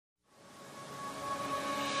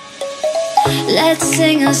Let's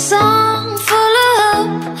sing a song full of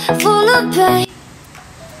hope, full of pain.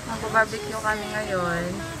 Mag-barbecue kami ngayon.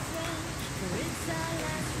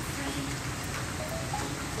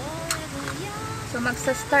 So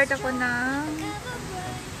magsa-start ako ng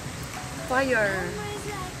fire.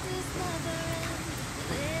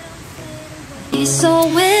 So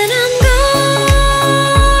when I'm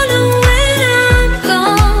gone, oh, when I'm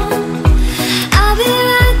gone, I'll be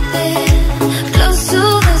right there, close to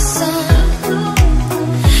the sun.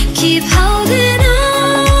 Keep holding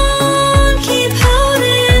on, keep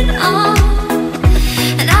holding on,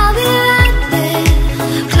 and I'll be right there,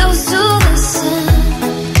 close to the sun,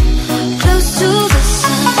 close to the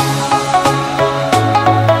sun.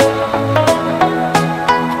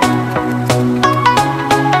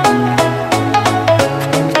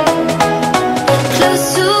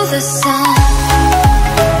 Close to the sun.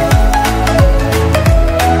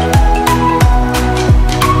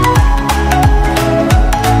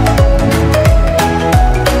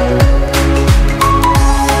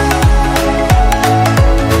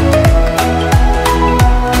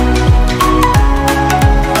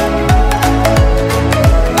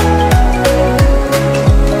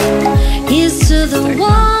 Here's to the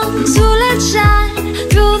ones who let shine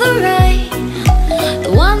through the rain,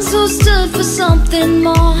 the ones who stood for something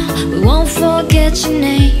more. We won't forget your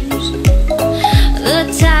names. The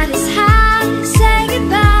tide is high, say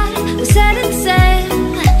goodbye, we set it sail,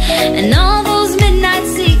 and all those midnight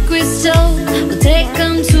secrets told, we'll take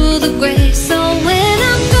them to the grave. So when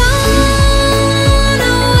I'm gone,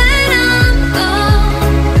 oh, when I'm gone,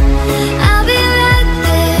 I'll be right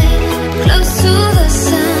there, close to the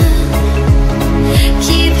sun.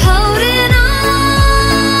 Keep holding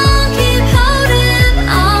on, keep holding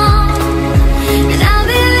on, and I'll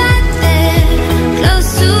be right there, close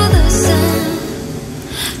to the sun,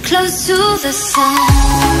 close to the sun.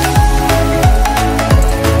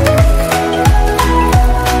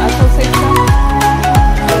 Close to the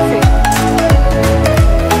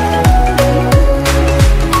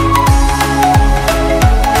sun.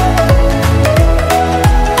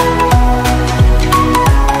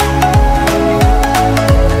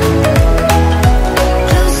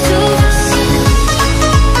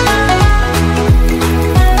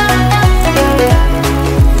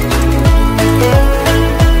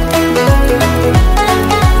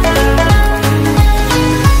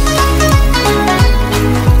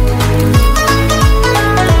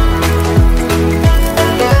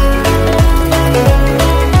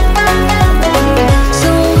 So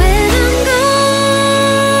when I'm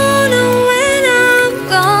gone, oh, when I'm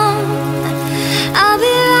gone, I'll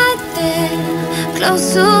be right there, close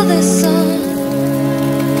to the sun.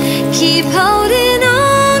 Keep holding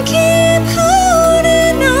on, keep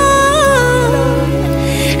holding on,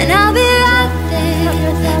 and I'll be right there,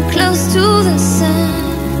 close to the sun,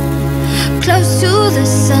 close to the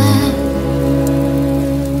sun.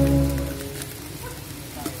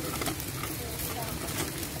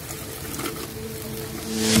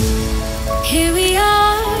 Here we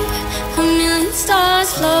are, a million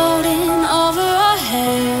stars floating over our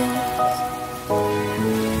heads,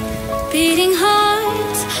 beating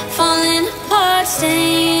hearts, falling apart,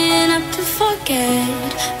 staying up to forget.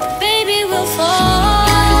 But baby, we'll fall.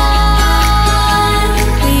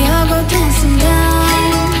 We all go dancing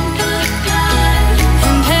down,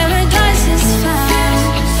 and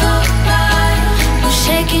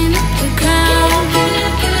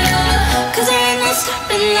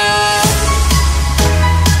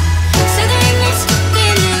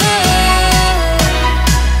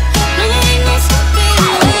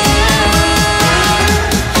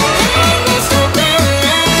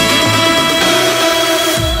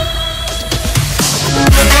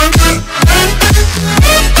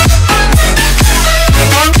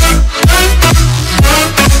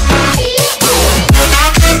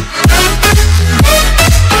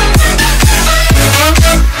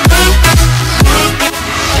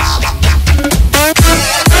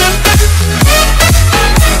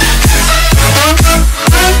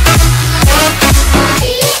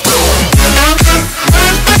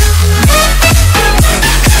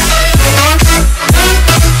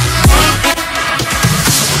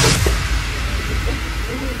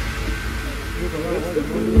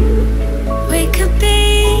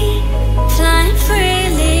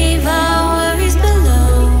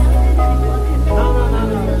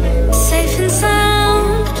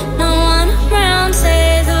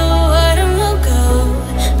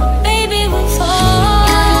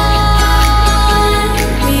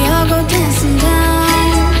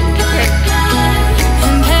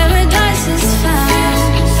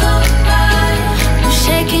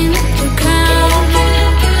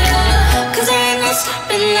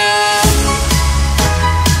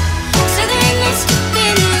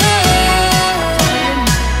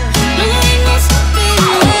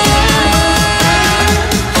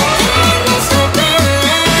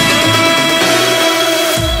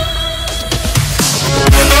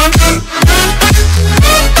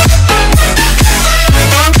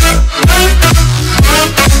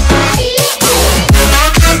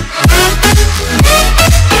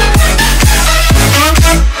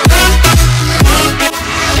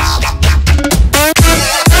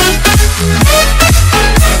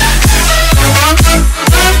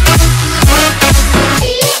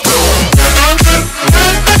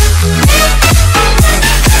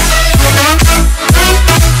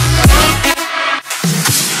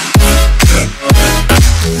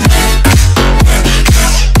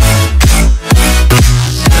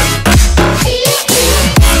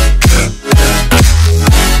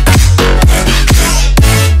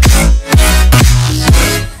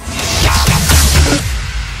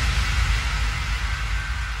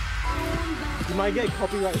might get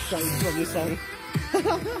copyright strike from this song.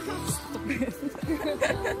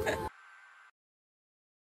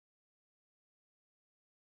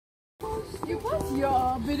 You post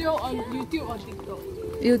your video on YouTube or TikTok?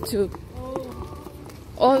 YouTube. Oh.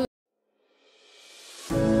 All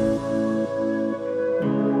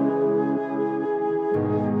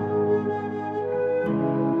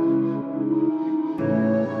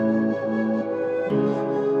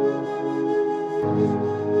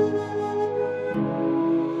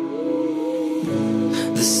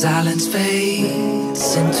The silence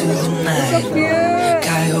fades into the night.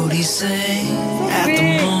 Coyotes sing at the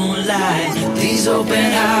moonlight. These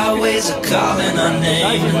open highways are calling our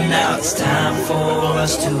name, and now it's time for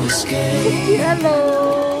us to escape.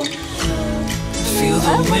 hello. Feel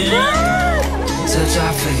the wind touch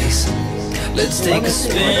our face. Let's take a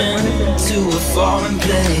spin to a foreign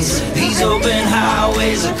place. These open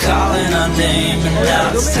highways are calling our name, and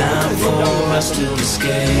now it's time for us to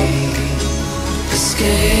escape.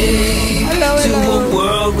 Escape to a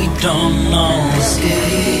world we don't know.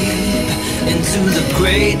 Escape into the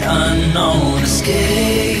great unknown.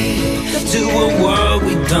 Escape to a world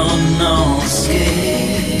we don't know.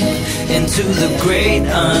 Escape into the great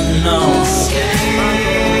unknown. Escape.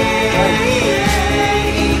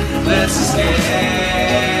 Let's escape.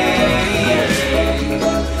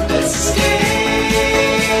 Let's escape.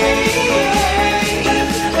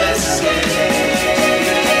 Let's escape.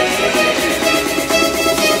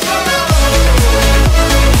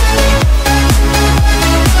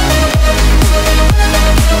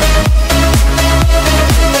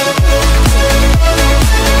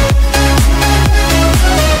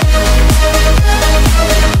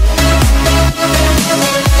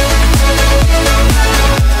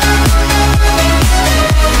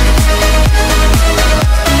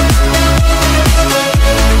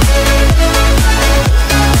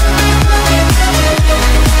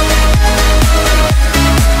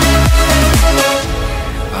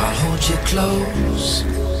 Close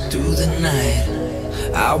through the night.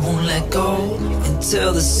 I won't let go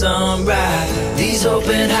until the sunrise. These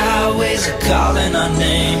open highways are calling our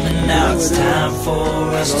name, and now it's time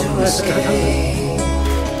for us to escape.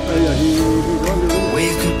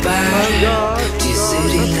 Wave goodbye to your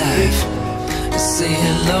city life, and say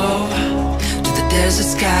hello to the desert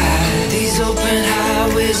sky. These open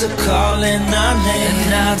highways are calling our name, and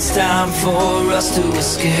now it's time for us to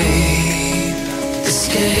escape.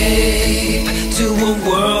 Escape to a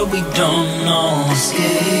world we don't know.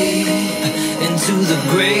 Escape into the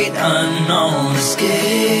great unknown.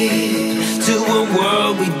 Escape to a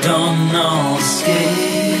world we don't know.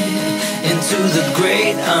 Escape into the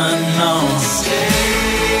great unknown. Escape.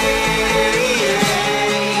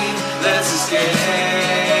 Let's escape.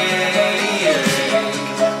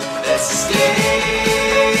 Let's escape.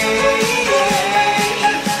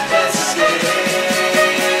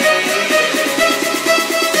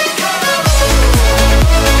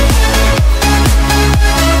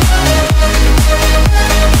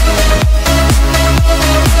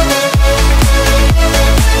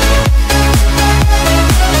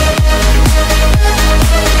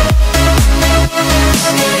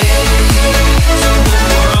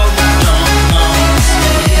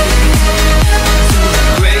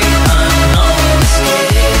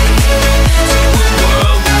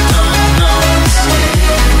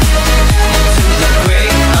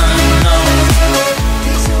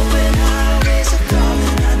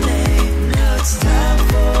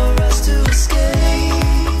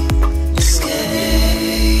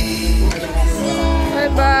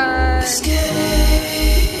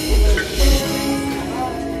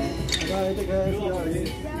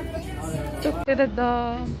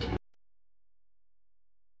 Da-da-da.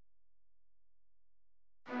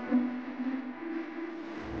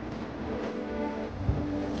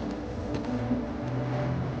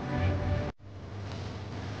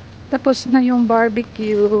 Tapos na yung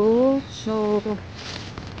barbecue. So,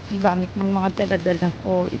 gamit ng mga dala-dala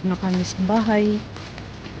ko. Uwi na kami sa bahay.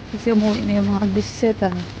 Kasi umuwi na yung mga bisita.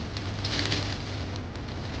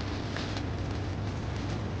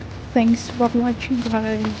 Thanks for watching,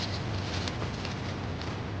 guys.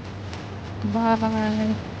 Bye.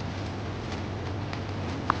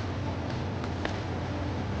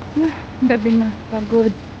 Gabi na. Pagod.